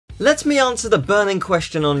Let me answer the burning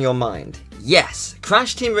question on your mind. Yes,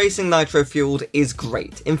 Crash Team Racing Nitro Fueled is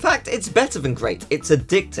great. In fact, it's better than great, it's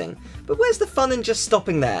addicting. But where's the fun in just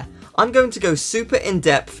stopping there? I'm going to go super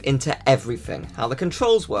in-depth into everything. How the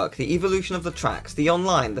controls work, the evolution of the tracks, the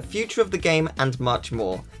online, the future of the game, and much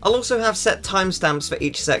more. I'll also have set timestamps for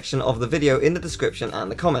each section of the video in the description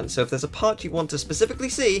and the comments, so if there's a part you want to specifically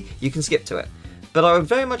see, you can skip to it. But I would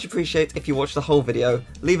very much appreciate if you watch the whole video,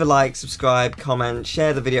 leave a like, subscribe, comment,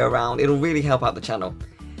 share the video around, it'll really help out the channel.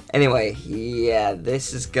 Anyway, yeah,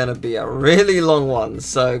 this is gonna be a really long one,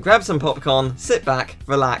 so grab some popcorn, sit back,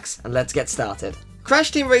 relax, and let's get started.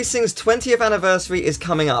 Crash Team Racing's 20th anniversary is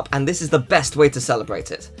coming up, and this is the best way to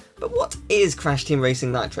celebrate it. But what is Crash Team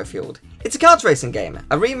Racing Nitro Fueled? It's a karts racing game,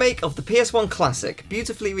 a remake of the PS1 classic,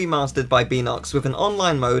 beautifully remastered by Beenox with an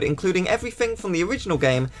online mode including everything from the original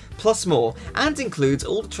game, plus more, and includes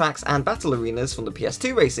all the tracks and battle arenas from the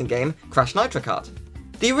PS2 racing game, Crash Nitro Kart.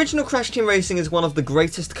 The original Crash Team Racing is one of the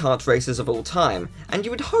greatest kart races of all time, and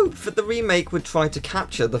you would hope that the remake would try to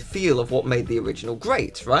capture the feel of what made the original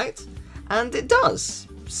great, right? And it does.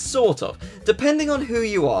 Sort of. Depending on who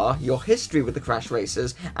you are, your history with the Crash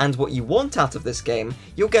races, and what you want out of this game,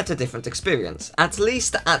 you'll get a different experience. At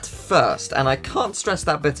least at first, and I can't stress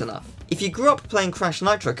that bit enough. If you grew up playing Crash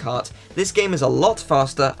Nitro Kart, this game is a lot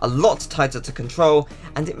faster, a lot tighter to control,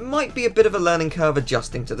 and it might be a bit of a learning curve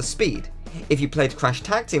adjusting to the speed. If you played Crash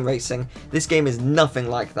Tag Team Racing, this game is nothing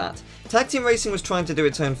like that. Tag Team Racing was trying to do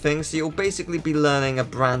its own thing, so you'll basically be learning a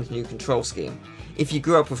brand new control scheme. If you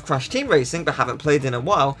grew up with Crash Team Racing but haven't played in a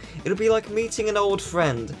while, it'll be like meeting an old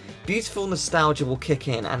friend. Beautiful nostalgia will kick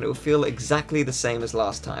in and it will feel exactly the same as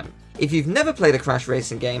last time. If you've never played a Crash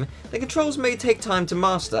racing game, the controls may take time to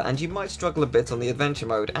master and you might struggle a bit on the adventure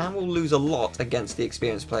mode and will lose a lot against the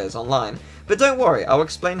experienced players online. But don't worry, I'll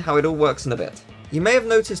explain how it all works in a bit. You may have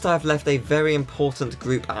noticed I've left a very important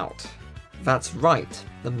group out. That's right,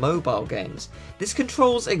 the mobile games. This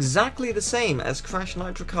controls exactly the same as Crash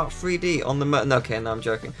Nitro Kart 3D on the no, I'm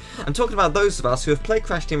joking. I'm talking about those of us who have played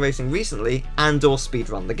Crash Team Racing recently and or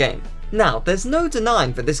speedrun the game. Now, there's no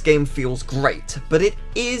denying that this game feels great, but it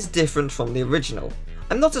is different from the original.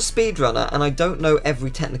 I'm not a speedrunner and I don't know every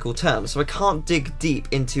technical term, so I can't dig deep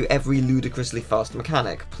into every ludicrously fast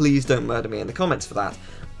mechanic. Please don't murder me in the comments for that.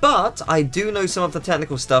 But I do know some of the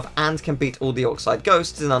technical stuff and can beat all the Oxide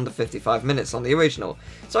Ghosts in under 55 minutes on the original,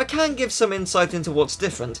 so I can give some insight into what's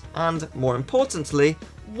different, and more importantly,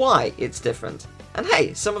 why it's different. And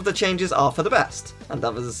hey, some of the changes are for the best, and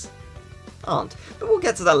others aren't, but we'll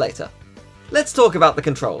get to that later. Let's talk about the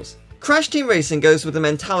controls. Crash Team Racing goes with the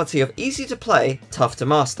mentality of easy to play, tough to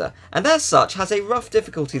master, and as such has a rough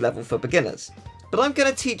difficulty level for beginners. But I'm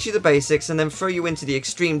going to teach you the basics and then throw you into the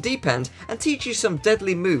extreme deep end and teach you some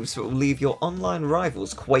deadly moves that will leave your online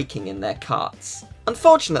rivals quaking in their karts.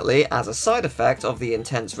 Unfortunately, as a side effect of the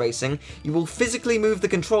intense racing, you will physically move the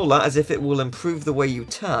controller as if it will improve the way you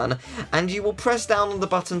turn, and you will press down on the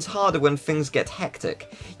buttons harder when things get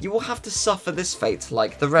hectic. You will have to suffer this fate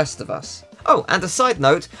like the rest of us. Oh, and a side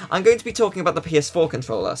note, I'm going to be talking about the PS4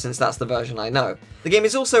 controller, since that's the version I know. The game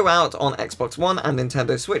is also out on Xbox One and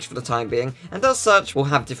Nintendo Switch for the time being, and as such will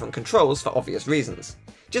have different controls for obvious reasons.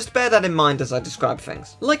 Just bear that in mind as I describe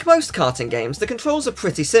things. Like most karting games, the controls are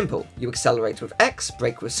pretty simple. You accelerate with X,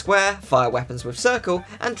 brake with square, fire weapons with circle,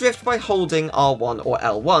 and drift by holding R1 or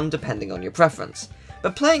L1 depending on your preference.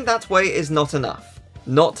 But playing that way is not enough.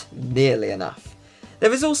 Not nearly enough.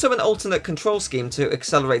 There is also an alternate control scheme to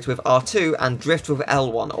accelerate with R2 and drift with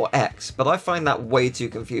L1 or X, but I find that way too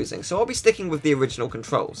confusing, so I'll be sticking with the original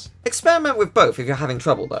controls. Experiment with both if you're having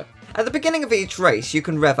trouble though. At the beginning of each race, you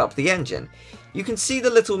can rev up the engine. You can see the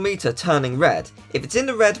little meter turning red. If it's in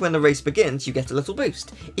the red when the race begins, you get a little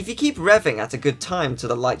boost. If you keep revving at a good time to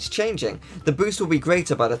the lights changing, the boost will be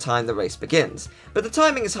greater by the time the race begins. But the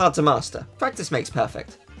timing is hard to master. Practice makes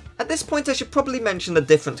perfect. At this point I should probably mention the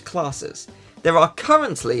different classes. There are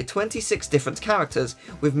currently 26 different characters,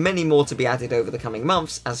 with many more to be added over the coming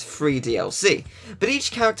months as free DLC, but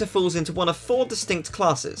each character falls into one of 4 distinct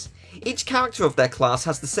classes. Each character of their class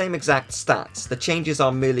has the same exact stats, the changes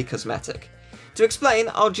are merely cosmetic. To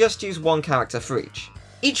explain, I'll just use one character for each.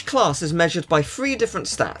 Each class is measured by 3 different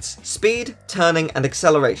stats: speed, turning, and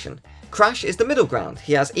acceleration. Crash is the middle ground,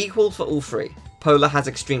 he has equal for all 3. Polar has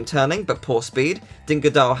extreme turning but poor speed,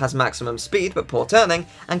 Dingodile has maximum speed but poor turning,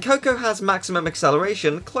 and Coco has maximum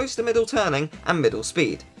acceleration, close to middle turning, and middle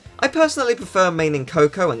speed. I personally prefer maining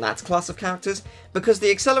Coco and that class of characters, because the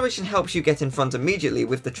acceleration helps you get in front immediately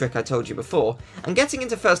with the trick I told you before, and getting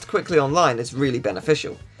into first quickly online is really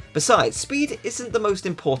beneficial. Besides, speed isn't the most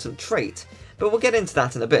important trait, but we'll get into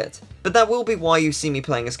that in a bit. But that will be why you see me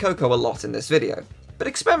playing as Coco a lot in this video. but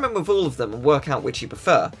experiment with all of them and work out which you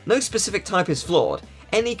prefer. No specific type is flawed,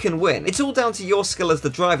 any can win, it's all down to your skill as the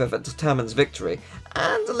driver that determines victory,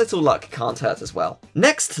 and a little luck can't hurt as well.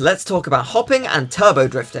 Next, let's talk about hopping and turbo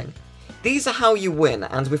drifting. These are how you win,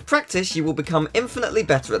 and with practice you will become infinitely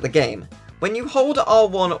better at the game. When you hold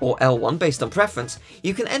R1 or L1 based on preference,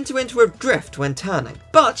 you can enter into a drift when turning,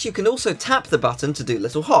 but you can also tap the button to do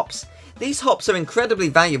little hops. These hops are incredibly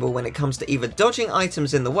valuable when it comes to either dodging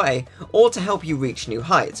items in the way, or to help you reach new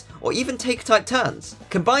heights, or even take tight turns.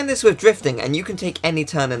 Combine this with drifting and you can take any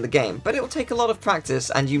turn in the game, but it will take a lot of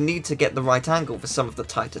practice and you need to get the right angle for some of the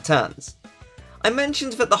tighter turns. I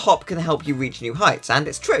mentioned that the hop can help you reach new heights, and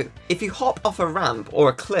it's true. If you hop off a ramp or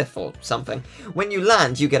a cliff or something, when you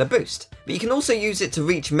land you get a boost, but you can also use it to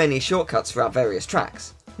reach many shortcuts throughout various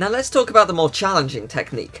tracks. Now let's talk about the more challenging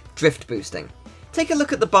technique, drift boosting. Take a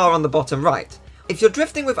look at the bar on the bottom right. If you're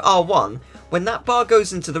drifting with R1, when that bar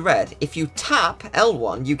goes into the red, if you tap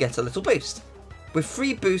L1 you get a little boost, with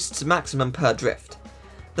 3 boosts maximum per drift.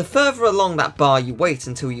 The further along that bar you wait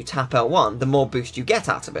until you tap L1, the more boost you get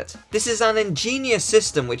out of it. This is an ingenious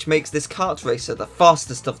system which makes this kart racer the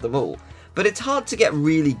fastest of them all, but it's hard to get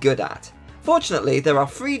really good at. Fortunately, there are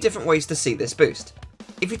 3 different ways to see this boost.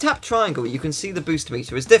 If you tap triangle, you can see the boost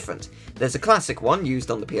meter is different. There's a classic one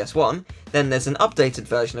used on the PS1, then there's an updated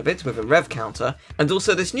version of it with a rev counter, and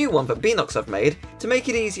also this new one that Beenox have made to make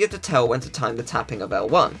it easier to tell when to time the tapping of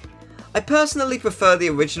L1. I personally prefer the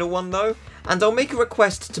original one though, and I'll make a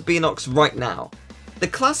request to Beenox right now. The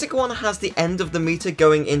classic one has the end of the meter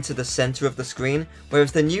going into the centre of the screen,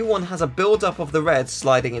 whereas the new one has a build-up of the red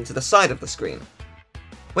sliding into the side of the screen.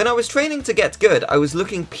 When I was training to get good, I was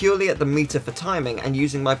looking purely at the meter for timing and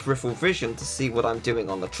using my peripheral vision to see what I'm doing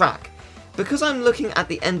on the track. Because I'm looking at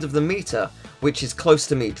the end of the meter, which is close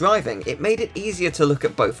to me driving, it made it easier to look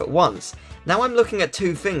at both at once. Now I'm looking at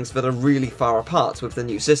 2 things that are really far apart with the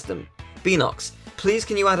new system. Beenox, please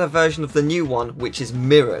can you add a version of the new one which is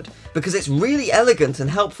mirrored, because it's really elegant and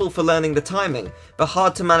helpful for learning the timing, but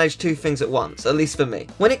hard to manage 2 things at once, at least for me.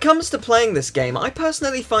 When it comes to playing this game, I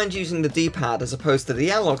personally find using the D-pad as opposed to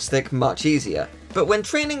the analog stick much easier, but when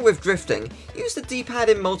training with drifting, use the D-pad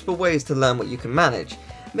in multiple ways to learn what you can manage.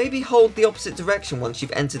 Maybe hold the opposite direction once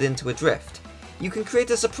you've entered into a drift. You can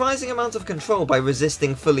create a surprising amount of control by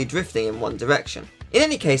resisting fully drifting in one direction. In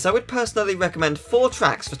any case, I would personally recommend 4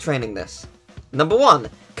 tracks for training this. Number 1,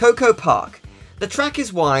 Coco Park. The track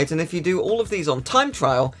is wide, and if you do all of these on time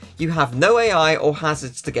trial, you have no AI or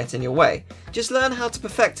hazards to get in your way. Just learn how to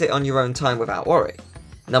perfect it on your own time without worry.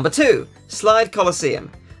 Number 2, Slide Coliseum.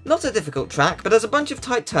 Not a difficult track, but has a bunch of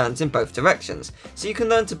tight turns in both directions, so you can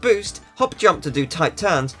learn to boost, hop jump to do tight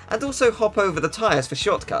turns, and also hop over the tyres for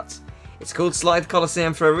shortcuts. It's called Slide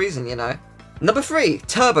Coliseum for a reason, you know. Number 3,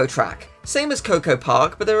 Turbo Track. Same as Coco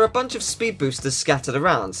Park, but there are a bunch of speed boosters scattered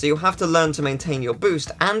around, so you'll have to learn to maintain your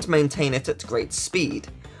boost and maintain it at great speed.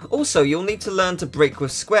 Also, you'll need to learn to brake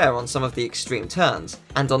with square on some of the extreme turns.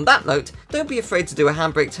 And on that note, don't be afraid to do a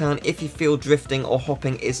handbrake turn if you feel drifting or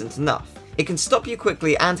hopping isn't enough. It can stop you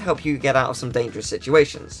quickly and help you get out of some dangerous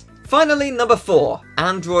situations. Finally, number 4,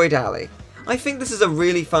 Android Alley. I think this is a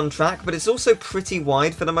really fun track, but it's also pretty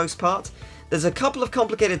wide for the most part. There's a couple of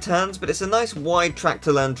complicated turns, but it's a nice wide track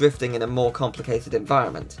to learn drifting in a more complicated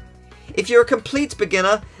environment. If you're a complete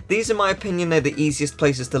beginner, these in my opinion are the easiest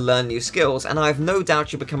places to learn new skills, and I have no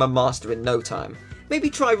doubt you'll become a master in no time. Maybe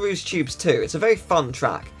try Rouge Tubes too, it's a very fun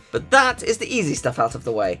track. But that is the easy stuff out of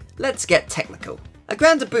the way. Let's get technical. A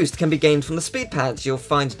grander boost can be gained from the speed pads you'll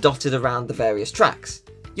find dotted around the various tracks.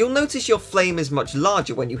 You'll notice your flame is much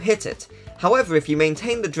larger when you hit it. However, if you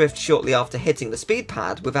maintain the drift shortly after hitting the speed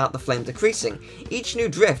pad without the flame decreasing, each new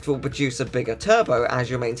drift will produce a bigger turbo as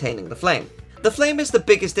you're maintaining the flame. The flame is the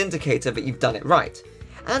biggest indicator that you've done it right.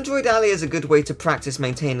 Android Alley is a good way to practice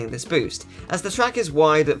maintaining this boost, as the track is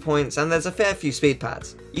wide at points and there's a fair few speed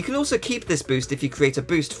pads. You can also keep this boost if you create a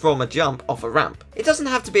boost from a jump off a ramp. It doesn't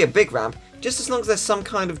have to be a big ramp, just as long as there's some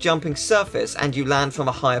kind of jumping surface and you land from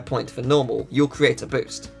a higher point for normal, you'll create a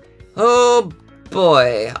boost. Oh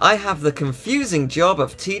boy, I have the confusing job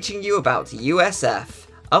of teaching you about USF,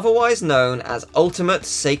 otherwise known as Ultimate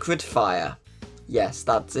Sacred Fire. Yes,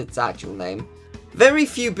 that's its actual name. Very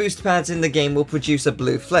few boost pads in the game will produce a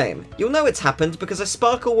blue flame. You'll know it's happened because a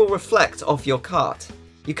sparkle will reflect off your kart.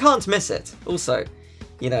 You can't miss it. Also,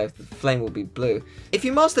 you know, the flame will be blue. If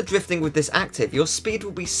you master drifting with this active, your speed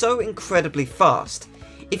will be so incredibly fast.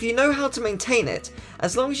 If you know how to maintain it,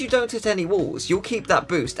 as long as you don't hit any walls, you'll keep that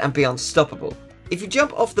boost and be unstoppable. If you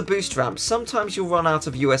jump off the boost ramp, sometimes you'll run out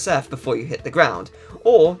of USF before you hit the ground,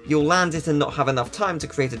 or you'll land it and not have enough time to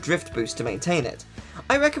create a drift boost to maintain it.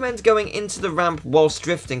 I recommend going into the ramp whilst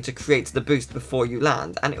drifting to create the boost before you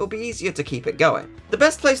land, and it will be easier to keep it going. The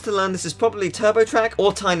best place to learn this is probably Turbo Track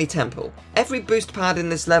or Tiny Temple. Every boost pad in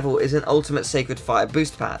this level is an ultimate Sacred Fire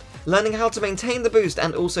boost pad. Learning how to maintain the boost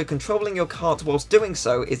and also controlling your kart whilst doing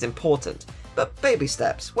so is important, but baby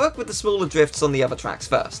steps. Work with the smaller drifts on the other tracks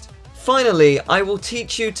first. Finally, I will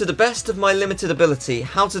teach you to the best of my limited ability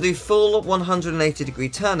how to do full 180-degree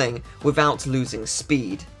turning without losing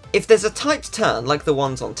speed. If there's a tight turn like the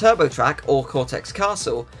ones on Turbo Track or Cortex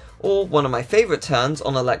Castle, or one of my favourite turns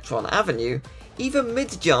on Electron Avenue, either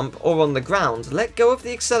mid-jump or on the ground, let go of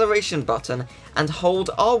the acceleration button and hold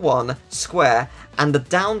R1, square, and the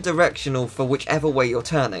down directional for whichever way you're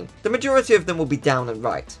turning. The majority of them will be down and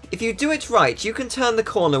right. If you do it right, you can turn the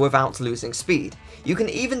corner without losing speed. You can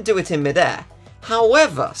even do it in mid-air.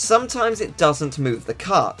 However, sometimes it doesn't move the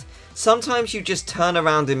kart. Sometimes you just turn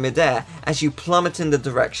around in mid-air as you plummet in the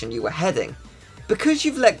direction you were heading. Because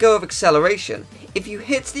you've let go of acceleration, if you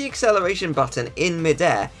hit the acceleration button in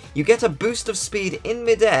mid-air, you get a boost of speed in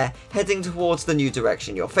mid-air heading towards the new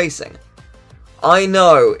direction you're facing. I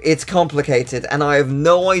know, it's complicated, and I have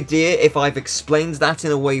no idea if I've explained that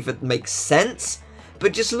in a way that makes sense,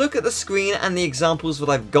 but just look at the screen and the examples that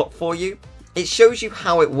I've got for you. It shows you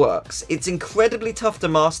how it works. It's incredibly tough to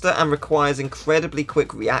master and requires incredibly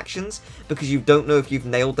quick reactions because you don't know if you've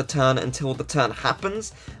nailed the turn until the turn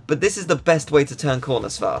happens, but this is the best way to turn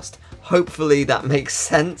corners fast. Hopefully that makes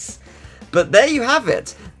sense. But there you have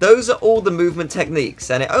it. Those are all the movement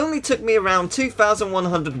techniques, and it only took me around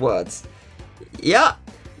 2,100 words. Yeah,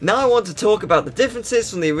 now I want to talk about the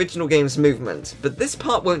differences from the original game's movement, but this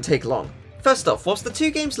part won't take long. First off, whilst the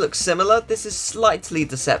two games look similar, this is slightly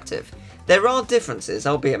deceptive. There are differences,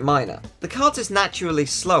 albeit minor. The kart is naturally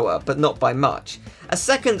slower, but not by much, a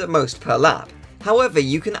second at most per lap. However,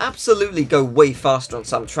 you can absolutely go way faster on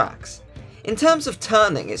some tracks. In terms of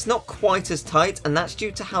turning, it's not quite as tight, and that's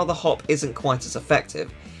due to how the hop isn't quite as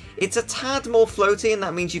effective. It's a tad more floaty, and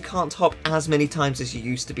that means you can't hop as many times as you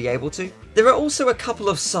used to be able to. There are also a couple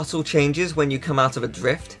of subtle changes when you come out of a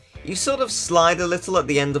drift. You sort of slide a little at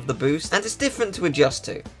the end of the boost, and it's different to adjust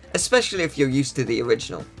to, especially if you're used to the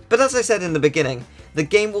original. But as I said in the beginning, the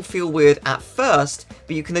game will feel weird at first,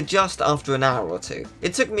 but you can adjust after an hour or two.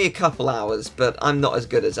 It took me a couple hours, but I'm not as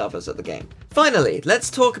good as others at the game. Finally,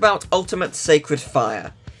 let's talk about Ultimate Sacred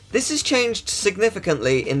Fire. This has changed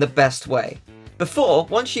significantly in the best way. Before,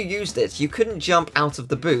 once you used it, you couldn't jump out of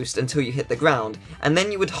the boost until you hit the ground, and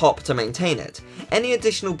then you would hop to maintain it. Any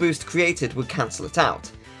additional boost created would cancel it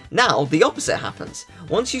out. Now, the opposite happens.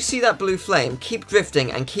 Once you see that blue flame, keep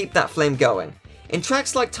drifting and keep that flame going. In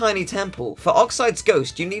tracks like Tiny Temple, for Oxide's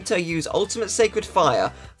Ghost you need to use Ultimate Sacred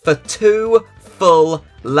Fire for 2 full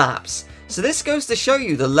laps. So this goes to show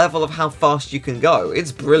you the level of how fast you can go.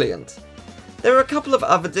 It's brilliant. There are a couple of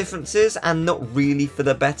other differences, and not really for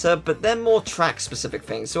the better, but they're more track-specific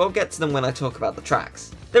things, so I'll get to them when I talk about the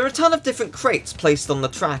tracks. There are a ton of different crates placed on the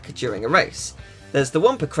track during a race. There's the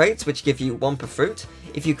Wumpa crates, which give you Wumpa fruit.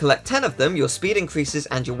 If you collect 10 of them, your speed increases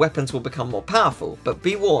and your weapons will become more powerful, but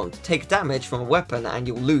be warned, take damage from a weapon and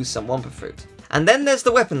you'll lose some Wumpa fruit. And then there's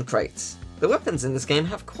the weapon crates. The weapons in this game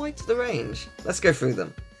have quite the range. Let's go through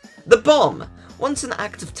them. The bomb! Once an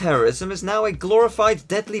act of terrorism is now a glorified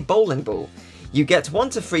deadly bowling ball. You get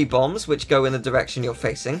 1 to 3 bombs, which go in the direction you're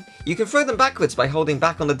facing. You can throw them backwards by holding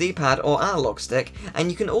back on the D-pad or analog stick, and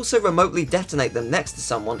you can also remotely detonate them next to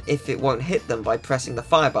someone if it won't hit them by pressing the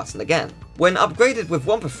fire button again. When upgraded with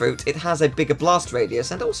Wumpa Fruit, it has a bigger blast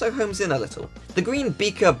radius and also homes in a little. The green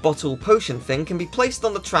beaker bottle potion thing can be placed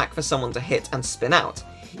on the track for someone to hit and spin out.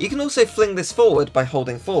 You can also fling this forward by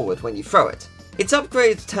holding forward when you throw it. Its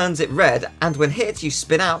upgrade turns it red, and when hit you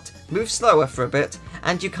spin out, move slower for a bit,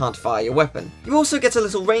 and you can't fire your weapon. You also get a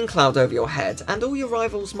little rain cloud over your head, and all your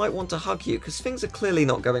rivals might want to hug you because things are clearly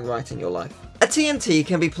not going right in your life. A TNT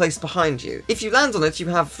can be placed behind you. If you land on it, you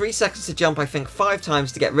have 3 seconds to jump, I think 5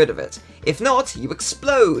 times to get rid of it. If not, you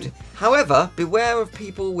explode! However, beware of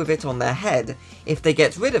people with it on their head. If they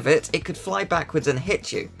get rid of it, it could fly backwards and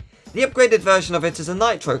hit you. The upgraded version of it is a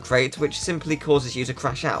nitro crate, which simply causes you to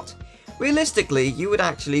crash out. Realistically, you would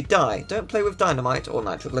actually die. Don't play with dynamite or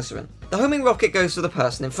nitroglycerin. The homing rocket goes for the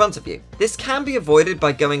person in front of you. This can be avoided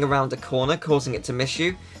by going around a corner, causing it to miss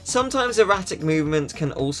you. Sometimes erratic movement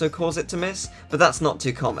can also cause it to miss, but that's not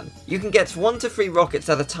too common. You can get 1 to 3 rockets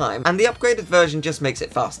at a time, and the upgraded version just makes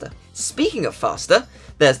it faster. Speaking of faster,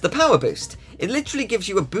 there's the power boost. It literally gives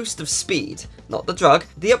you a boost of speed, not the drug.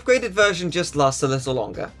 The upgraded version just lasts a little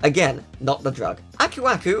longer. Again, not the drug. Aku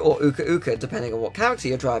Aku, or Uka Uka, depending on what character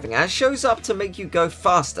you're driving as, shows up to make you go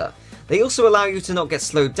faster. They also allow you to not get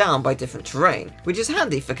slowed down by different terrain, which is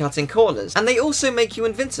handy for cutting corners, and they also make you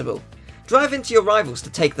invincible. Drive into your rivals to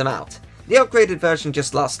take them out. The upgraded version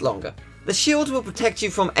just lasts longer. The shield will protect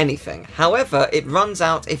you from anything, however it runs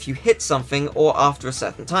out if you hit something or after a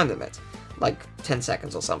certain time limit, like 10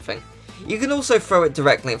 seconds or something. You can also throw it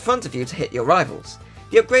directly in front of you to hit your rivals.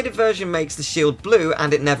 The upgraded version makes the shield blue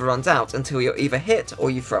and it never runs out until you're either hit or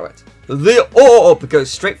you throw it. The orb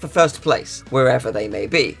goes straight for first place, wherever they may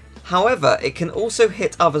be. However, it can also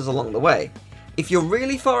hit others along the way. If you're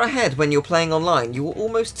really far ahead when you're playing online, you will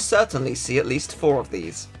almost certainly see at least 4 of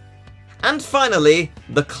these. And finally,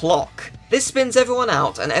 the clock. This spins everyone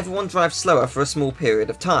out and everyone drives slower for a small period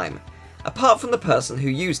of time, apart from the person who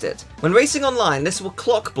used it. When racing online, this will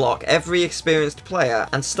clock block every experienced player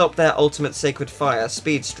and stop their ultimate sacred fire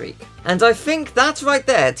speed streak. And I think that right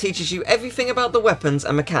there teaches you everything about the weapons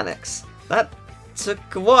and mechanics. That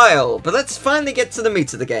took a while, but let's finally get to the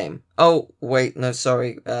meat of the game. Oh, wait, no,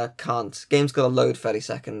 sorry, can't. Game's gotta load 30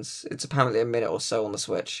 seconds. It's apparently a minute or so on the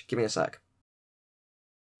Switch. Give me a sec.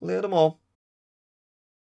 Little more.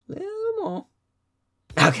 Little more.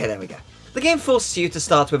 Okay, there we go. The game forces you to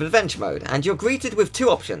start with Adventure Mode, and you're greeted with 2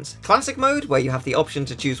 options. Classic Mode, where you have the option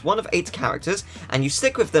to choose one of 8 characters, and you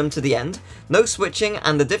stick with them to the end, no switching,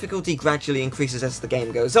 and the difficulty gradually increases as the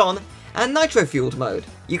game goes on, and Nitro Fueled Mode.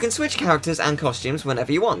 You can switch characters and costumes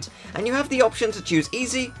whenever you want, and you have the option to choose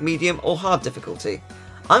Easy, Medium, or Hard difficulty.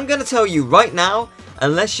 I'm gonna tell you right now,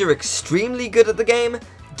 unless you're extremely good at the game,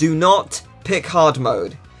 do not pick Hard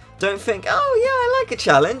Mode. Don't think, oh yeah, I like a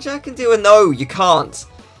challenge, I can do a... No, you can't.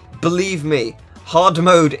 Believe me, hard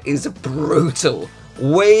mode is brutal,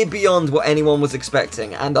 way beyond what anyone was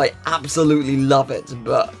expecting, and I absolutely love it,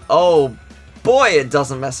 but oh boy, it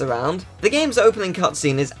doesn't mess around. The game's opening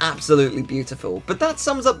cutscene is absolutely beautiful, but that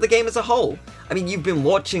sums up the game as a whole. I mean, you've been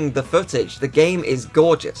watching the footage, the game is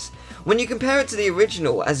gorgeous. When you compare it to the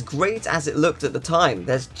original, as great as it looked at the time,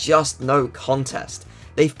 there's just no contest.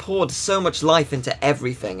 They've poured so much life into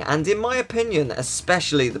everything, and in my opinion,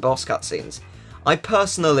 especially the boss cutscenes. I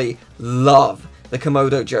personally love the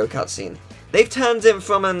Komodo Joe cutscene. They've turned him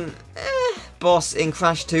from an boss in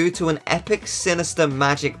Crash 2 to an epic, sinister,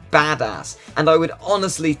 magic badass, and I would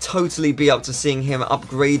honestly totally be up to seeing him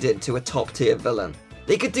upgraded to a top tier villain.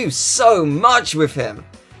 They could do so much with him,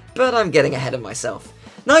 but I'm getting ahead of myself.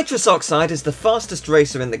 Nitrous Oxide is the fastest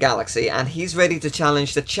racer in the galaxy, and he's ready to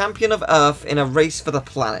challenge the champion of Earth in a race for the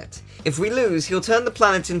planet. If we lose, he'll turn the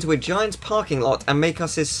planet into a giant parking lot and make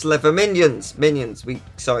us his sliver minions.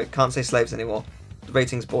 Sorry, can't say slaves anymore. The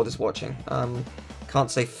ratings board is watching. Can't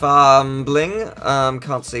say fumbling,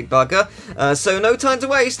 can't say bugger. So no time to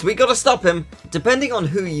waste, we gotta stop him. Depending on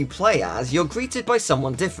who you play as, you're greeted by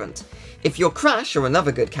someone different. If you're Crash or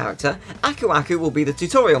another good character, Aku Aku will be the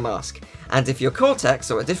tutorial mask. And if you're Cortex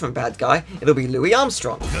or a different bad guy, it'll be Louis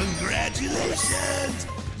Armstrong. Congratulations!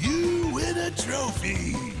 You win a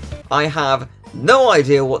trophy! I have no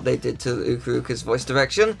idea what they did to Uku Uku's voice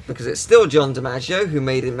direction, because it's still John DiMaggio, who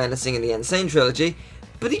made him menacing in the Insane trilogy,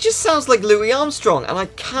 but he just sounds like Louis Armstrong, and I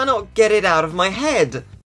cannot get it out of my head.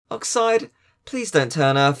 Oxide, please don't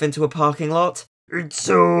turn Earth into a parking lot. It's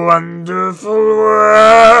a wonderful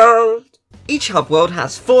world! Each hub world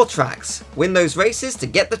has 4 tracks. Win those races to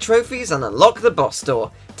get the trophies and unlock the boss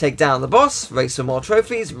door. Take down the boss, race for more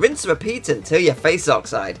trophies, rinse and repeat until you face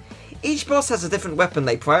Oxide. Each boss has a different weapon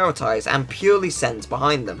they prioritise and purely sends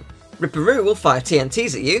behind them. Ripperoo will fire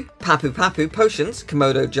TNTs at you, Papu Papu potions,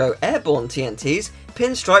 Komodo Joe airborne TNTs,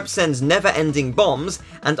 Pinstripe sends never-ending bombs,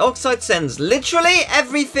 and Oxide sends literally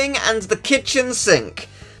everything and the kitchen sink.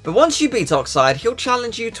 But once you beat Oxide, he'll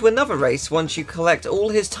challenge you to another race once you collect all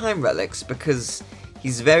his time relics, because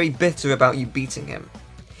he's very bitter about you beating him.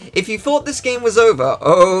 If you thought this game was over,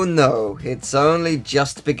 oh no, it's only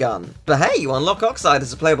just begun. But hey, you unlock Oxide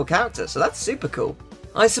as a playable character, so that's super cool.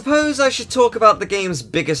 I suppose I should talk about the game's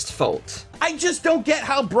biggest fault. I just don't get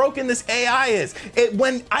how broken this AI is.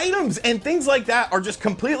 When items and things like that are just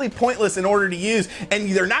completely pointless in order to use, and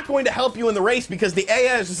they're not going to help you in the race because the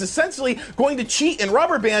AI is just essentially going to cheat and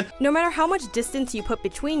rubber band. No matter how much distance you put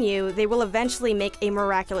between you, they will eventually make a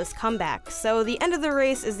miraculous comeback, so the end of the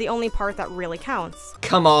race is the only part that really counts.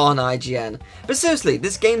 Come on, IGN. But seriously,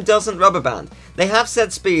 this game doesn't rubber band. They have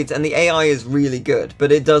set speeds and the AI is really good,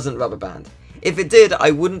 but it doesn't rubber band. If it did,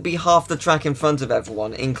 I wouldn't be half the track in front of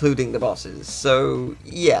everyone, including the bosses. So,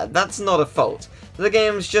 yeah, that's not a fault. The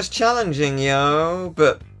game's just challenging, yo.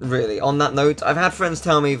 But really, on that note, I've had friends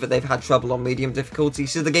tell me that they've had trouble on medium difficulty,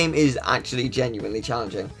 so the game is actually genuinely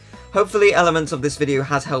challenging. Hopefully, elements of this video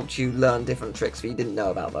has helped you learn different tricks that you didn't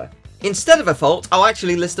know about, though. Instead of a fault, I'll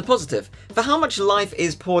actually list a positive. For how much life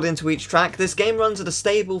is poured into each track, this game runs at a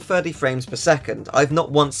stable 30 frames per second. I've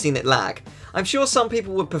not once seen it lag. I'm sure some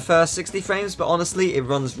people would prefer 60 frames, but honestly, it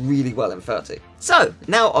runs really well in 30. So,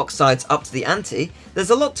 now Oxide's up to the ante, there's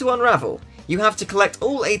a lot to unravel. You have to collect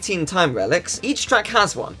all 18 time relics, each track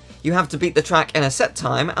has one. You have to beat the track in a set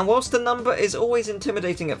time, and whilst the number is always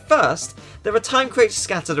intimidating at first, there are time crates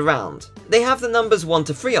scattered around. They have the numbers 1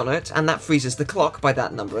 to 3 on it, and that freezes the clock by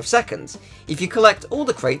that number of seconds. If you collect all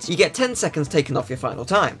the crates, you get 10 seconds taken off your final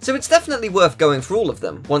time. So it's definitely worth going for all of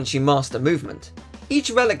them, once you master movement.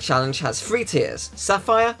 Each relic challenge has 3 tiers,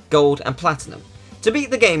 Sapphire, Gold, and Platinum. To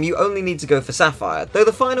beat the game, you only need to go for Sapphire, though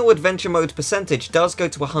the final adventure mode percentage does go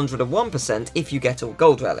to 101% if you get all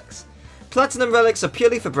Gold relics. Platinum relics are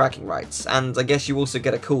purely for bragging rights, and I guess you also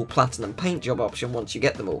get a cool platinum paint job option once you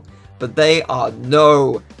get them all. But they are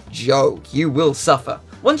no joke, you will suffer.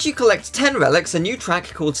 Once you collect 10 relics, a new track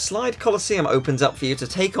called Slide Coliseum opens up for you to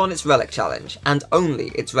take on its relic challenge, and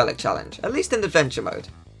only its relic challenge, at least in adventure mode.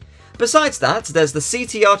 Besides that, there's the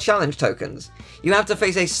CTR challenge tokens. You have to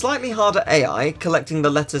face a slightly harder AI, collecting the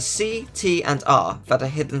letters C, T, and R that are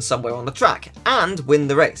hidden somewhere on the track, and win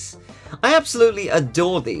the race. I absolutely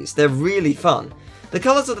adore these, they're really fun. The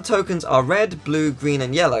colours of the tokens are red, blue, green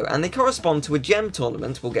and yellow, and they correspond to a gem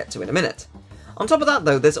tournament we'll get to in a minute. On top of that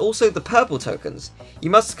though, there's also the purple tokens. You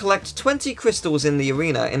must collect 20 crystals in the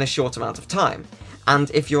arena in a short amount of time.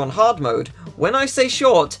 And if you're on hard mode, when I say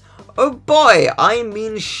short, oh boy, I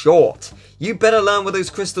mean short. You better learn where those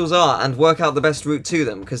crystals are and work out the best route to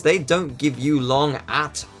them, because they don't give you long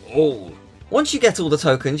at all. Once you get all the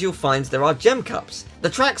tokens, you'll find there are gem cups. The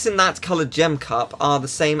tracks in that coloured gem cup are the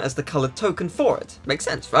same as the coloured token for it. Makes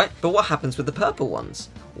sense, right? But what happens with the purple ones?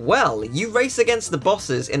 Well, you race against the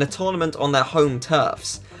bosses in a tournament on their home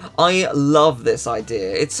turfs. I love this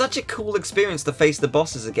idea. It's such a cool experience to face the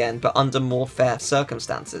bosses again, but under more fair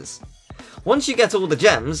circumstances. Once you get all the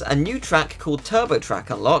gems, a new track called Turbo Track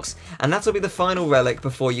unlocks, and that'll be the final relic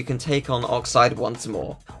before you can take on Oxide once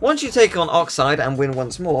more. Once you take on Oxide and win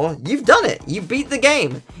once more, you've done it! You beat the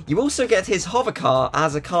game! You also get his hover car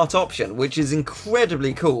as a kart option, which is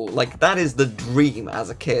incredibly cool. Like, that is the dream as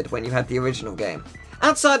a kid when you had the original game.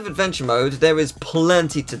 Outside of adventure mode, there is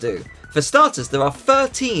plenty to do. For starters, there are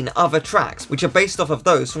 13 other tracks, which are based off of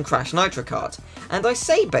those from Crash Nitro Kart. And I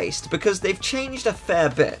say based because they've changed a fair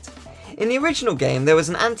bit. In the original game, there was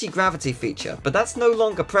an anti-gravity feature, but that's no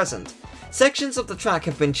longer present. Sections of the track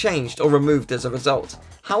have been changed or removed as a result.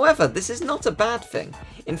 However, this is not a bad thing.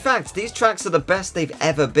 In fact, these tracks are the best they've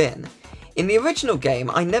ever been. In the original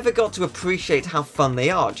game, I never got to appreciate how fun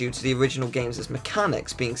they are due to the original game's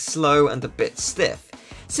mechanics being slow and a bit stiff.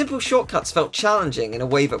 Simple shortcuts felt challenging in a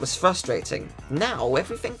way that was frustrating. Now,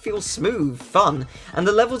 everything feels smooth, fun, and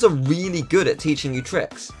the levels are really good at teaching you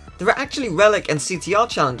tricks. There are actually relic and CTR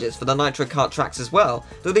challenges for the Nitro Kart tracks as well,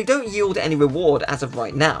 though they don't yield any reward as of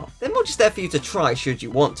right now. They're more just there for you to try should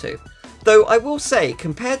you want to. Though I will say,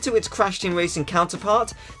 compared to its Crash Team Racing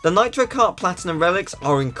counterpart, the Nitro Kart Platinum relics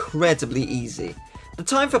are incredibly easy. The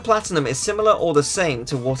time for Platinum is similar or the same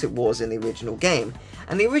to what it was in the original game,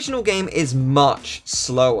 and the original game is much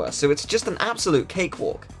slower, so it's just an absolute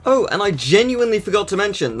cakewalk. Oh, and I genuinely forgot to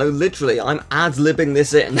mention, no literally, I'm ad-libbing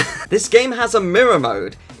this in. This game has a mirror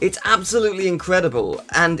mode. It's absolutely incredible,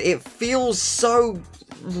 and it feels so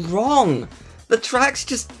wrong. The tracks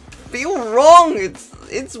just feel wrong,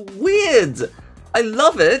 it's weird. I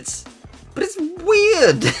love it, but it's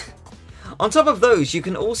weird. On top of those, you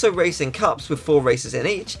can also race in cups with 4 races in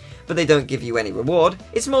each, but they don't give you any reward.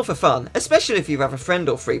 It's more for fun, especially if you have a friend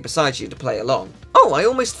or 3 beside you to play along. Oh, I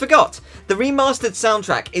almost forgot! The remastered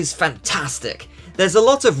soundtrack is fantastic. There's a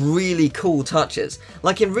lot of really cool touches,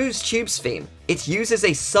 like in Rouge's Tube's theme. It uses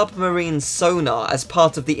a submarine sonar as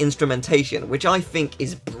part of the instrumentation, which I think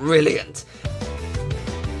is brilliant.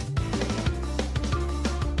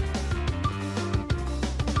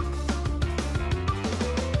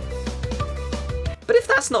 But if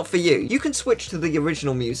that's not for you, you can switch to the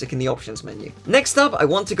original music in the options menu. Next up, I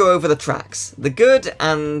want to go over the tracks. The good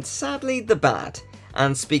and, sadly, the bad.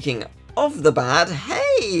 And speaking of the bad,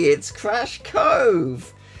 hey, it's Crash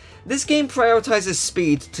Cove! This game prioritizes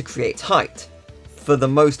speed to create height, for the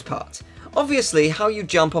most part. Obviously, how you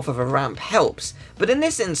jump off of a ramp helps, but in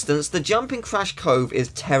this instance, the jump in Crash Cove is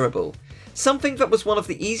terrible. Something that was one of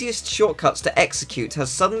the easiest shortcuts to execute has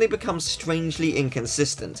suddenly become strangely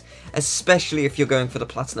inconsistent, especially if you're going for the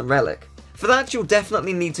Platinum Relic. For that, you'll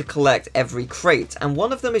definitely need to collect every crate, and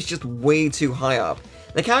one of them is just way too high up.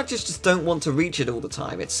 The characters just don't want to reach it all the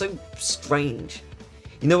time, it's so strange.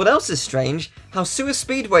 You know what else is strange? How Sewer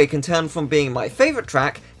Speedway can turn from being my favourite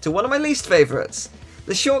track to one of my least favourites. The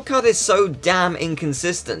The shortcut is so damn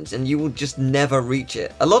inconsistent and you will just never reach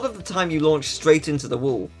it. A lot of the time you launch straight into the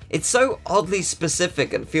wall. It's so oddly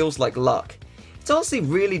specific and feels like luck. It's honestly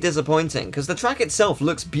really disappointing because the track itself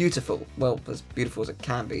looks beautiful. Well, as beautiful as it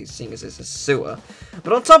can be, seeing as it's a sewer.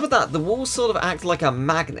 But on top of that, the walls sort of act like a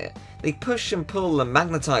magnet. They push and pull and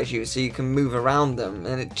magnetize you so you can move around them,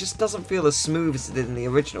 and it just doesn't feel as smooth as it did in the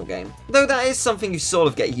original game. Though that is something you sort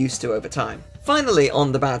of get used to over time. Finally,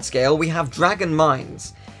 on the bad scale, we have Dragon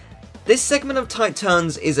Mines. This segment of tight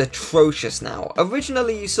turns is atrocious now.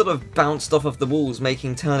 Originally you sort of bounced off of the walls,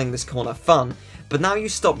 making turning this corner fun, but now you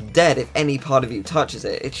stop dead if any part of you touches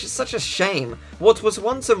it. It's just such a shame. What was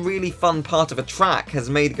once a really fun part of a track has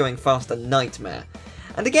made going fast a nightmare.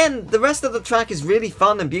 And again, the rest of the track is really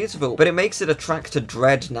fun and beautiful, but it makes it a track to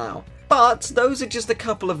dread now. But those are just a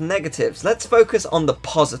couple of negatives. Let's focus on the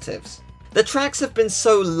positives. The tracks have been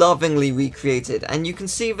so lovingly recreated, and you can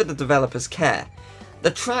see that the developers care.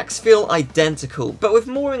 The tracks feel identical, but with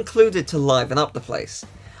more included to liven up the place.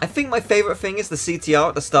 I think my favourite thing is the CTR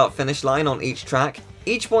at the start-finish line on each track.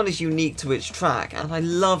 Each one is unique to its track, and I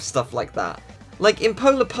love stuff like that. Like in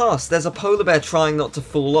Polar Pass, there's a polar bear trying not to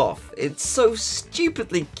fall off. It's so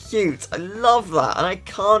stupidly cute. I love that, and I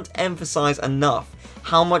can't emphasize enough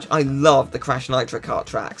how much I love the Crash Nitro Kart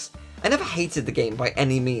tracks. I never hated the game by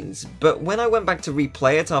any means, but when I went back to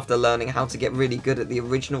replay it after learning how to get really good at the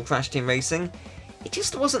original Crash Team Racing, it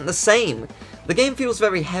just wasn't the same. The game feels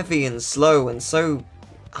very heavy and slow and so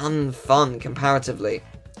unfun comparatively.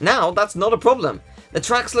 Now, that's not a problem. The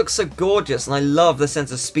tracks look so gorgeous, and I love the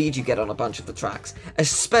sense of speed you get on a bunch of the tracks,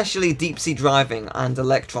 especially Deep Sea Driving and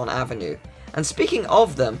Electron Avenue. And speaking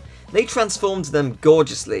of them, they transformed them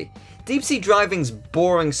gorgeously. Deep Sea Driving's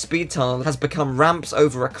boring speed tunnel has become ramps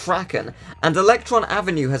over a kraken, and Electron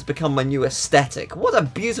Avenue has become my new aesthetic. What a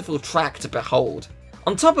beautiful track to behold.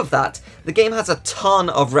 On top of that, the game has a ton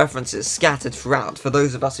of references scattered throughout for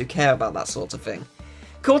those of us who care about that sort of thing.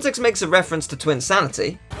 Cortex makes a reference to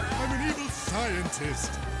Twinsanity. I'm an evil scientist.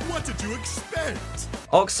 What did you expect?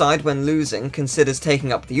 Oxide, when losing, considers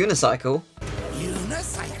taking up the unicycle.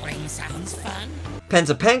 Unicycling sounds fun.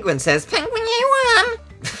 Penta Penguin says, "Penguin, you won!"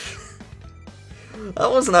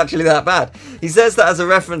 That wasn't actually that bad. He says that as a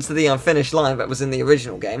reference to the unfinished line that was in the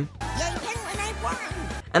original game.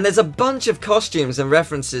 And there's a bunch of costumes and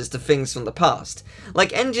references to things from the past.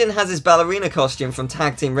 Like Engine has his ballerina costume from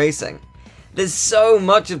Tag Team Racing. There's so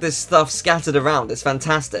much of this stuff scattered around, it's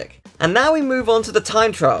fantastic. And now we move on to the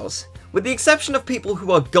time trials. With the exception of people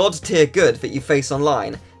who are god tier good that you face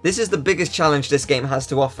online, this is the biggest challenge this game has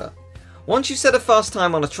to offer. Once you set a fast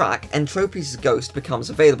time on a track, Entropy's ghost becomes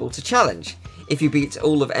available to challenge. If you beat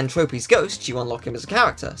all of Entropy's ghosts, you unlock him as a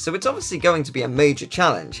character, so it's obviously going to be a major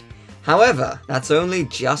challenge. However, that's only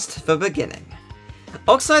just the beginning.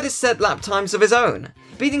 Oxide has set lap times of his own.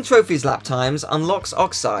 Beating Trophy's lap times unlocks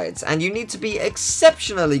Oxide's, and you need to be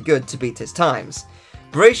exceptionally good to beat his times.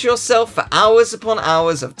 Brace yourself for hours upon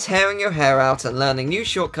hours of tearing your hair out and learning new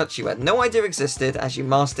shortcuts you had no idea existed as you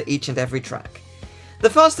master each and every track. The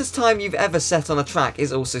fastest time you've ever set on a track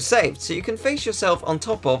is also saved, so you can face yourself on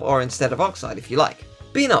top of or instead of Oxide if you like.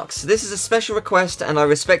 Beanox, this is a special request and I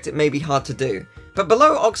respect it may be hard to do, but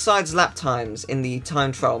below Oxide's lap times in the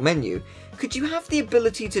time trial menu, could you have the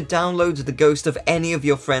ability to download the ghost of any of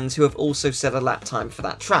your friends who have also set a lap time for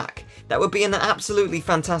that track? That would be an absolutely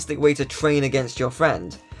fantastic way to train against your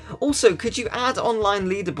friend. Also, could you add online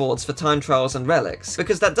leaderboards for time trials and relics?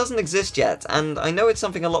 Because that doesn't exist yet, and I know it's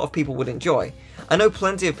something a lot of people would enjoy. I know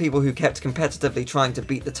plenty of people who kept competitively trying to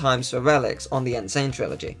beat the times for relics on the Insane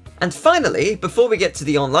trilogy. And finally, before we get to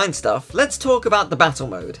the online stuff, let's talk about the battle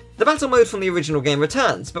mode. The battle mode from the original game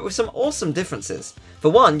returns, but with some awesome differences.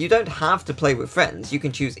 For one, you don't have to play with friends, you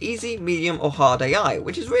can choose easy, medium or hard AI,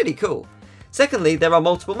 which is really cool. Secondly, there are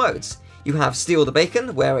multiple modes. You have Steal the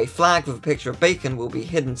Bacon, where a flag with a picture of bacon will be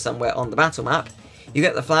hidden somewhere on the battle map. You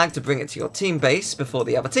get the flag to bring it to your team base before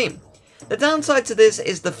the other team. The downside to this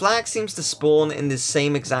is the flag seems to spawn in this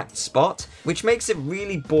same exact spot, which makes it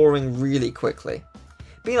really boring really quickly.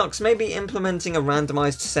 Beanox, maybe implementing a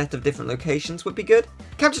randomized set of different locations would be good.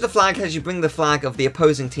 Capture the flag as you bring the flag of the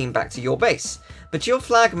opposing team back to your base, but your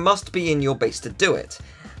flag must be in your base to do it.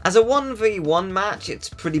 As a 1v1 match, it's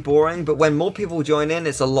pretty boring, but when more people join in,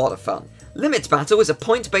 it's a lot of fun. Limit Battle is a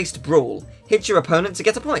point-based brawl. Hit your opponent to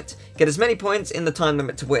get a point. Get as many points in the time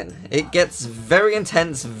limit to win. It gets very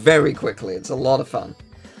intense very quickly, it's a lot of fun.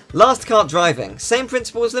 Last Kart Driving, same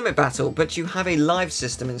principle as Limit Battle, but you have a live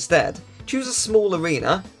system instead. Choose a small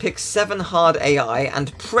arena, pick 7 hard AI,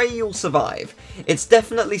 and pray you'll survive. It's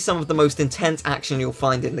definitely some of the most intense action you'll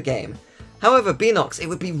find in the game. However, Beanox, it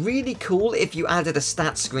would be really cool if you added a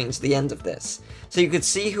stat screen to the end of this, so you could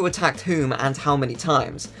see who attacked whom and how many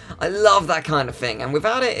times. I love that kind of thing, and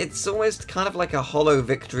without it, it's almost kind of like a hollow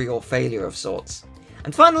victory or failure of sorts.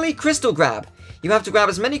 And finally, Crystal Grab. You have to grab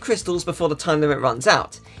as many crystals before the time limit runs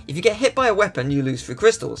out. If you get hit by a weapon, you lose 3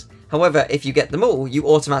 crystals. However, if you get them all, you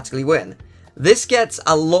automatically win. This gets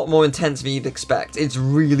a lot more intense than you'd expect. It's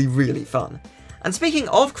really, really fun. And speaking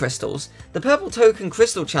of crystals, the purple token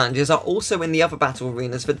crystal challenges are also in the other battle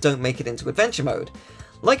arenas that don't make it into adventure mode.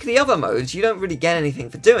 Like the other modes, you don't really get anything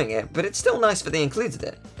for doing it, but it's still nice that they included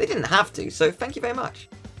it. They didn't have to, so thank you very much.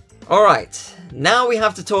 Alright, now we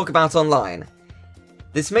have to talk about online.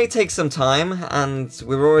 This may take some time, and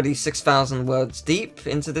we're already 6,000 words deep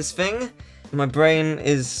into this thing. My brain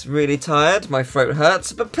is really tired, my throat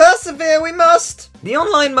hurts, but persevere we must! The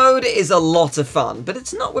online mode is a lot of fun, but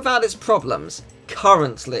it's not without its problems,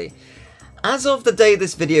 currently. As of the day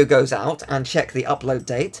this video goes out, and check the upload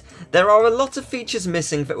date, there are a lot of features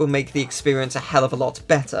missing that will make the experience a hell of a lot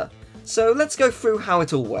better. So let's go through how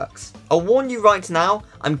it all works. I'll warn you right now,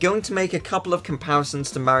 I'm going to make a couple of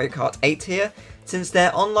comparisons to Mario Kart 8 here, since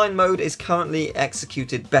their online mode is currently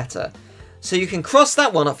executed better. So you can cross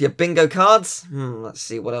that one off your bingo cards. Let's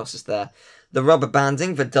see, what else is there? The rubber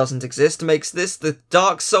banding that doesn't exist makes this the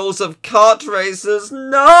Dark Souls of kart racers.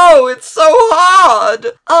 No, it's so hard!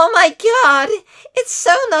 Oh my god, it's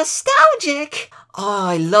so nostalgic! Oh,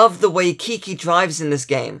 I love the way Kiki drives in this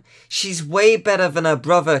game. She's way better than her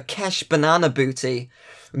brother Kesh Banana Booty.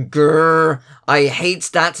 Grrr, I hate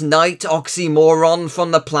that night oxymoron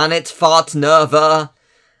from the planet Fartnerva.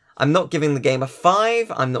 I'm not giving the game a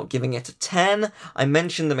 5, I'm not giving it a 10, I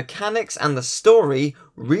mentioned the mechanics and the story,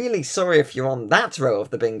 really sorry if you're on that row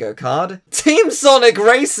of the bingo card. Team Sonic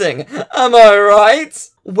Racing, am I right?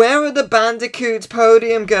 Where are the Bandicoot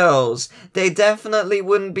podium girls? They definitely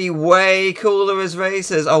wouldn't be way cooler as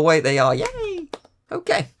racers. Oh wait, they are, yay!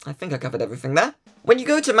 Okay, I think I covered everything there. When you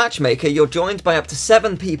go to Matchmaker, you're joined by up to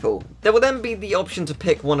 7 people. There will then be the option to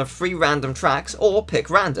pick one of 3 random tracks, or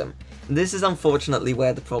pick random. This is unfortunately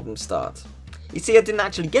where the problems start. You see, I didn't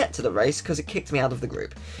actually get to the race because it kicked me out of the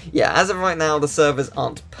group. Yeah, as of right now, the servers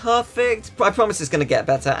aren't perfect, but I promise it's going to get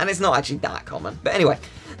better, and it's not actually that common. But anyway,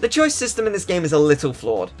 the choice system in this game is a little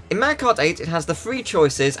flawed. In Mario Kart 8, it has the 3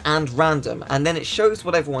 choices and random, and then it shows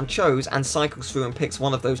what everyone chose and cycles through and picks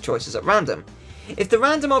one of those choices at random. If the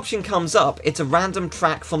random option comes up, it's a random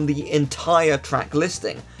track from the entire track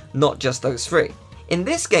listing, not just those 3. In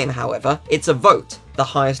this game, however, it's a vote. The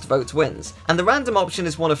highest vote wins. And the random option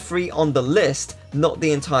is one of 3 on the list, not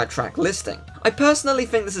the entire track listing. I personally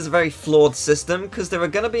think this is a very flawed system, because there are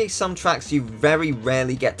going to be some tracks you very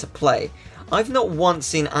rarely get to play. I've not once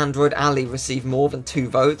seen Android Alley receive more than 2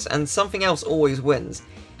 votes, and something else always wins.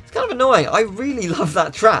 It's kind of annoying, I really love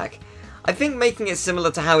that track. I think making it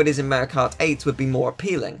similar to how it is in Mario Kart 8 would be more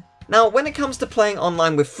appealing. Now, when it comes to playing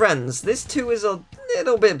online with friends, this too is a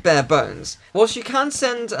little bit bare bones. Whilst you can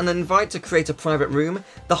send an invite to create a private room,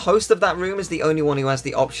 the host of that room is the only one who has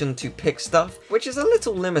the option to pick stuff, which is a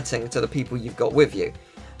little limiting to the people you've got with you.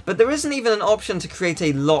 But there isn't even an option to create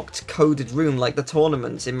a locked, coded room like the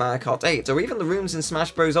tournaments in Mario Kart 8, or even the rooms in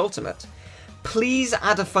Smash Bros. Ultimate. Please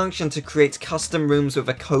add a function to create custom rooms with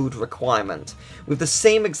a code requirement, with the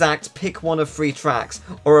same exact pick one of 3 tracks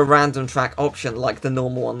or a random track option like the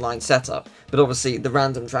normal online setup, but obviously the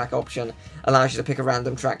random track option allows you to pick a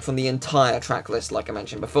random track from the entire track list like I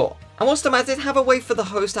mentioned before. And whilst I'm at it, have a way for the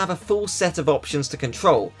host to have a full set of options to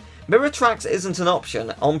control. Mirror tracks isn't an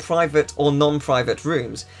option on private or non-private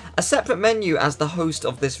rooms. A separate menu as the host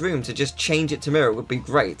of this room to just change it to mirror would be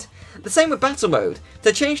great. The same with battle mode.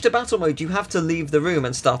 To change to battle mode you have to leave the room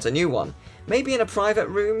and start a new one. Maybe in a private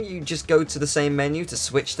room you just go to the same menu to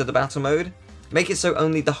switch to the battle mode. Make it so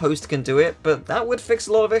only the host can do it, but that would fix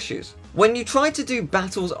a lot of issues. When you try to do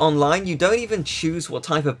battles online, you don't even choose what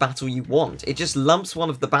type of battle you want. It just lumps one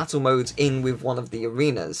of the battle modes in with one of the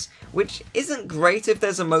arenas, which isn't great if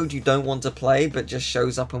there's a mode you don't want to play, but just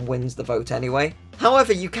shows up and wins the vote anyway.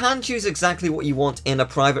 However, you can choose exactly what you want in a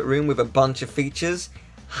private room with a bunch of features.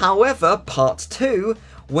 However, part 2,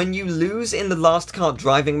 when you lose in the last kart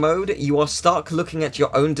driving mode, you are stuck looking at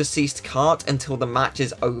your own deceased kart until the match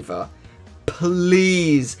is over.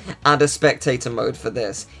 Please add a spectator mode for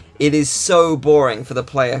this. It is so boring for the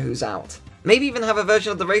player who's out. Maybe even have a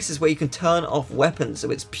version of the races where you can turn off weapons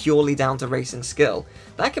so it's purely down to racing skill.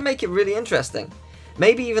 That can make it really interesting.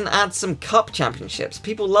 Maybe even add some cup championships,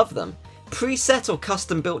 people love them. Preset or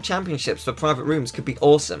custom built championships for private rooms could be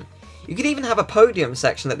awesome. You could even have a podium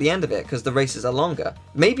section at the end of it because the races are longer.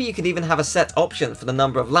 Maybe you could even have a set option for the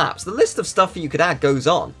number of laps. The list of stuff you could add goes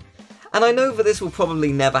on. And I know that this will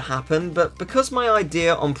probably never happen, but because my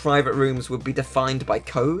idea on private rooms would be defined by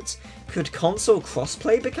codes, could console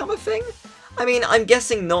crossplay become a thing? I mean, I'm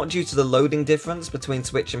guessing not due to the loading difference between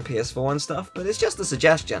Switch and PS4 and stuff, but it's just a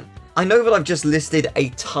suggestion. I know that I've just listed a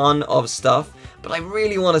ton of stuff, but I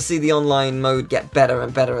really want to see the online mode get better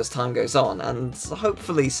and better as time goes on, and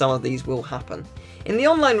hopefully some of these will happen. In the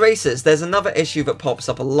online races, there's another issue that pops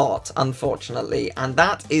up a lot, unfortunately, and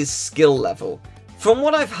that is skill level. From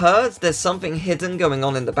what I've heard, there's something hidden going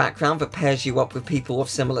on in the background that pairs you up with people of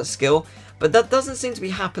similar skill, but that doesn't seem to be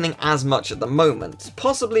happening as much at the moment,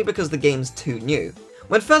 possibly because the game's too new.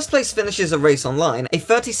 When first place finishes a race online, a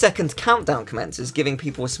 30-second countdown commences, giving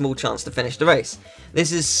people a small chance to finish the race.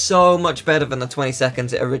 This is so much better than the 20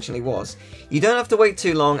 seconds it originally was. You don't have to wait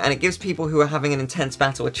too long, and it gives people who are having an intense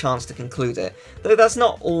battle a chance to conclude it, though that's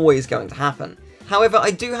not always going to happen. However,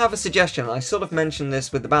 I do have a suggestion, and I sort of mentioned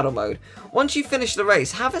this with the battle mode. Once you finish the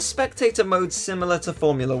race, have a spectator mode similar to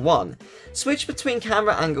Formula 1. Switch between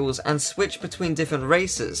camera angles and switch between different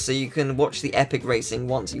races so you can watch the epic racing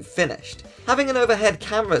once you've finished. Having an overhead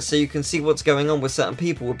camera so you can see what's going on with certain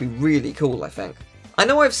people would be really cool, I think. I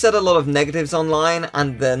know I've said a lot of negatives online,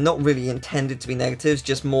 and they're not really intended to be negatives,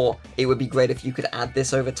 just more, it would be great if you could add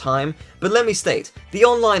this over time, but let me state, the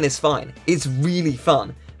online is fine, it's really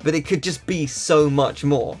fun, but it could just be so much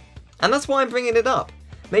more. And that's why I'm bringing it up.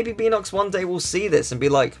 Maybe Beenox one day will see this and be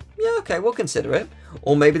like, yeah, okay, we'll consider it.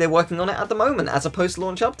 Or maybe they're working on it at the moment as a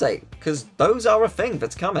post-launch update, because those are a thing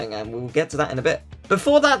that's coming, and we'll get to that in a bit.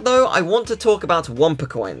 Before that though, I want to talk about Wumpa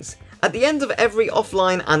Coins. At the end of every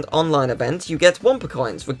offline and online event, you get Wumpa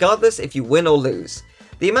Coins, regardless if you win or lose.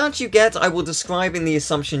 The amount you get I will describe in the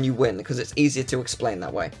assumption you win, because it's easier to explain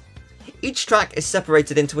that way. Each track is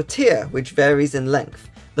separated into a tier, which varies in length.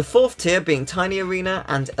 The fourth tier being Tiny Arena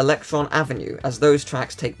and Electron Avenue, as those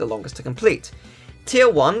tracks take the longest to complete. Tier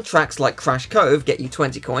 1, tracks like Crash Cove get you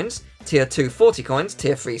 20 coins, Tier 2 40 coins,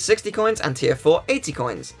 Tier 3 60 coins, and Tier 4 80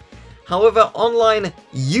 coins. However, online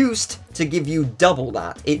used to give you double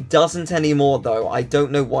that. It doesn't anymore though, I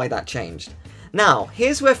don't know why that changed. Now,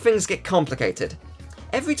 here's where things get complicated.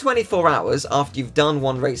 Every 24 hours after you've done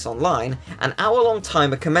one race online, an hour-long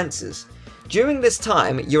timer commences. During this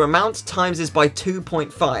time, your amount times is by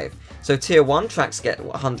 2.5, so Tier 1 tracks get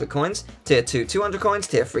 100 coins, Tier 2 200 coins,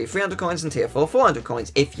 Tier 3 300 coins, and Tier 4 400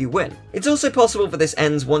 coins if you win. It's also possible that this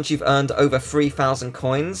ends once you've earned over 3,000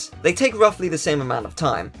 coins. They take roughly the same amount of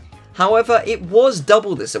time. However, it was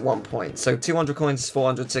double this at one point, so 200 coins is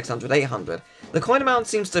 400, 600, 800. The coin amount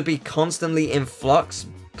seems to be constantly in flux,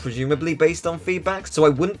 presumably based on feedback, so I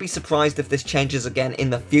wouldn't be surprised if this changes again in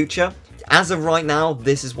the future. As of right now,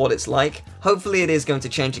 this is what it's like. Hopefully it is going to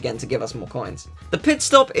change again to give us more coins. The pit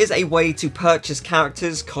stop is a way to purchase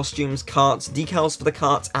characters, costumes, carts, decals for the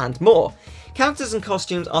carts, and more. Characters and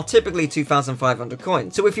costumes are typically 2,500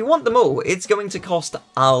 coins, so if you want them all, it's going to cost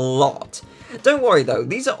a lot. Don't worry though,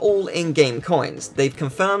 these are all in-game coins. They've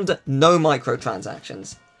confirmed no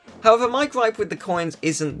microtransactions. However, my gripe with the coins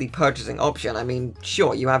isn't the purchasing option. I mean,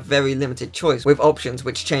 sure, you have very limited choice with options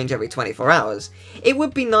which change every 24 hours. It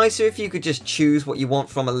would be nicer if you could just choose what you want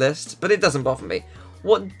from a list, but it doesn't bother me.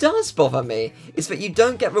 What does bother me is that you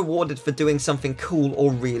don't get rewarded for doing something cool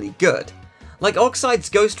or really good. Like Oxide's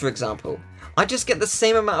Ghost, for example. I just get the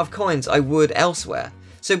same amount of coins I would elsewhere.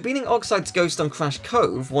 So beating Oxide's Ghost on Crash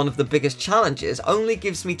Cove, one of the biggest challenges, only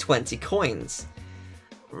gives me 20 coins.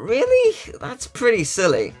 Really? That's pretty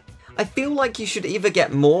silly. I feel like you should either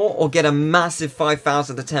get more or get a massive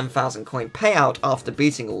 5,000 to 10,000 coin payout after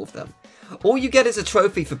beating all of them. All you get is a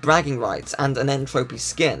trophy for bragging rights and an Entropy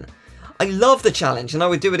skin. I love the challenge and I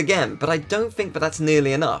would do it again, but I don't think that that's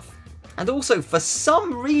nearly enough. And also, for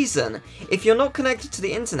some reason, if you're not connected to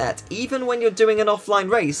the internet, even when you're doing an offline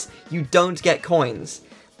race, you don't get coins.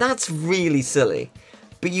 That's really silly.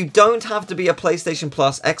 But you don't have to be a PlayStation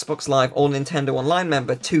Plus, Xbox Live, or Nintendo Online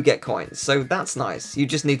member to get coins, so that's nice, you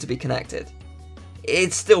just need to be connected.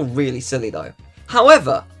 It's still really silly though.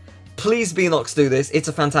 However, please Beenox do this, it's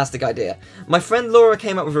a fantastic idea. My friend Laura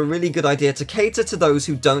came up with a really good idea to cater to those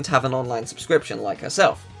who don't have an online subscription like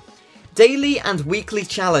herself. Daily and weekly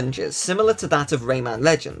challenges, similar to that of Rayman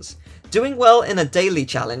Legends. Doing well in a daily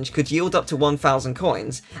challenge could yield up to 1,000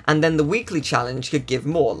 coins, and then the weekly challenge could give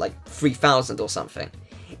more, like 3,000 or something.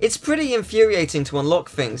 It's pretty infuriating to unlock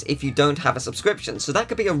things if you don't have a subscription, so that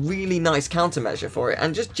could be a really nice countermeasure for it,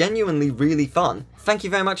 and just genuinely really fun. Thank you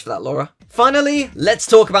very much for that, Laura. Finally, let's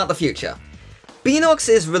talk about the future. Beenox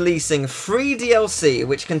is releasing free DLC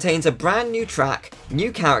which contains a brand new track,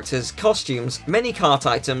 new characters, costumes, many cart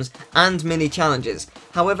items, and mini challenges.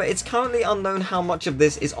 However, it's currently unknown how much of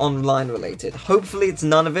this is online related. Hopefully it's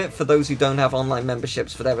none of it for those who don't have online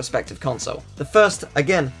memberships for their respective console. The first,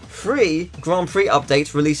 again, free Grand Prix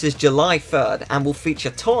update releases July 3rd and will feature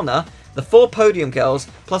Torna, the 4 podium girls,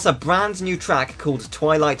 plus a brand new track called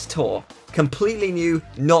Twilight Tour. Completely new,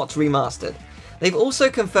 not remastered. They've also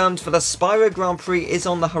confirmed that the Spyro Grand Prix is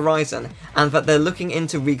on the horizon, and that they're looking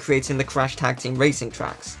into recreating the Crash Tag Team Racing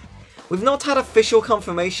tracks. We've not had official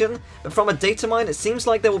confirmation, but from a data mine it seems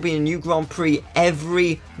like there will be a new Grand Prix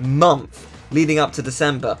every month leading up to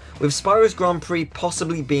December, with Spyro's Grand Prix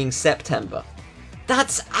possibly being September.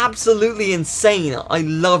 That's absolutely insane. I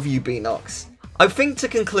love you, Beenox. I think to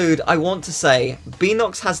conclude, I want to say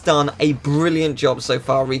Beenox has done a brilliant job so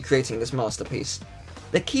far recreating this masterpiece.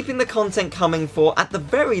 They're keeping the content coming for, at the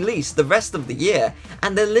very least, the rest of the year,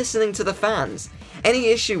 and they're listening to the fans. Any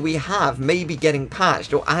issue we have may be getting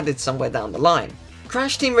patched or added somewhere down the line.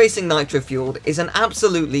 Crash Team Racing Nitro Fueled is an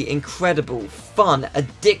absolutely incredible, fun,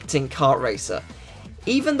 addicting kart racer.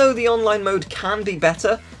 Even though the online mode can be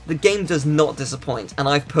better, the game does not disappoint, and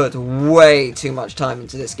I've put way too much time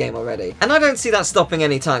into this game already, and I don't see that stopping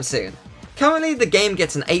anytime soon. Currently, the game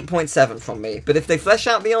gets an 8.7 from me, but if they flesh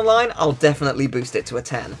out the online, I'll definitely boost it to a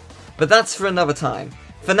 10. But that's for another time.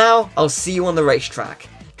 For now, I'll see you on the racetrack,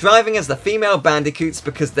 driving as the female bandicoots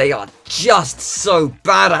because they are just so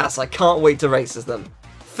badass, I can't wait to race as them.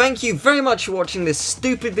 Thank you very much for watching this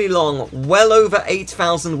stupidly long, well over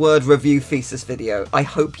 8,000 word review Thesis video. I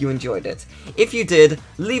hope you enjoyed it. If you did,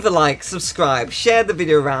 leave a like, subscribe, share the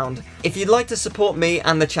video around. If you'd like to support me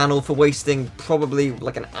and the channel for wasting probably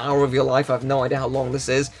like an hour of your life, I have no idea how long this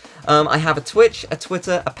is, I have a Twitch, a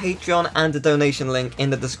Twitter, a Patreon, and a donation link in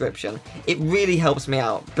the description. It really helps me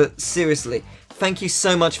out, but seriously, thank you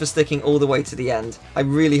so much for sticking all the way to the end. I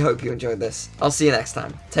really hope you enjoyed this. I'll see you next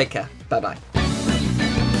time. Take care. Bye bye.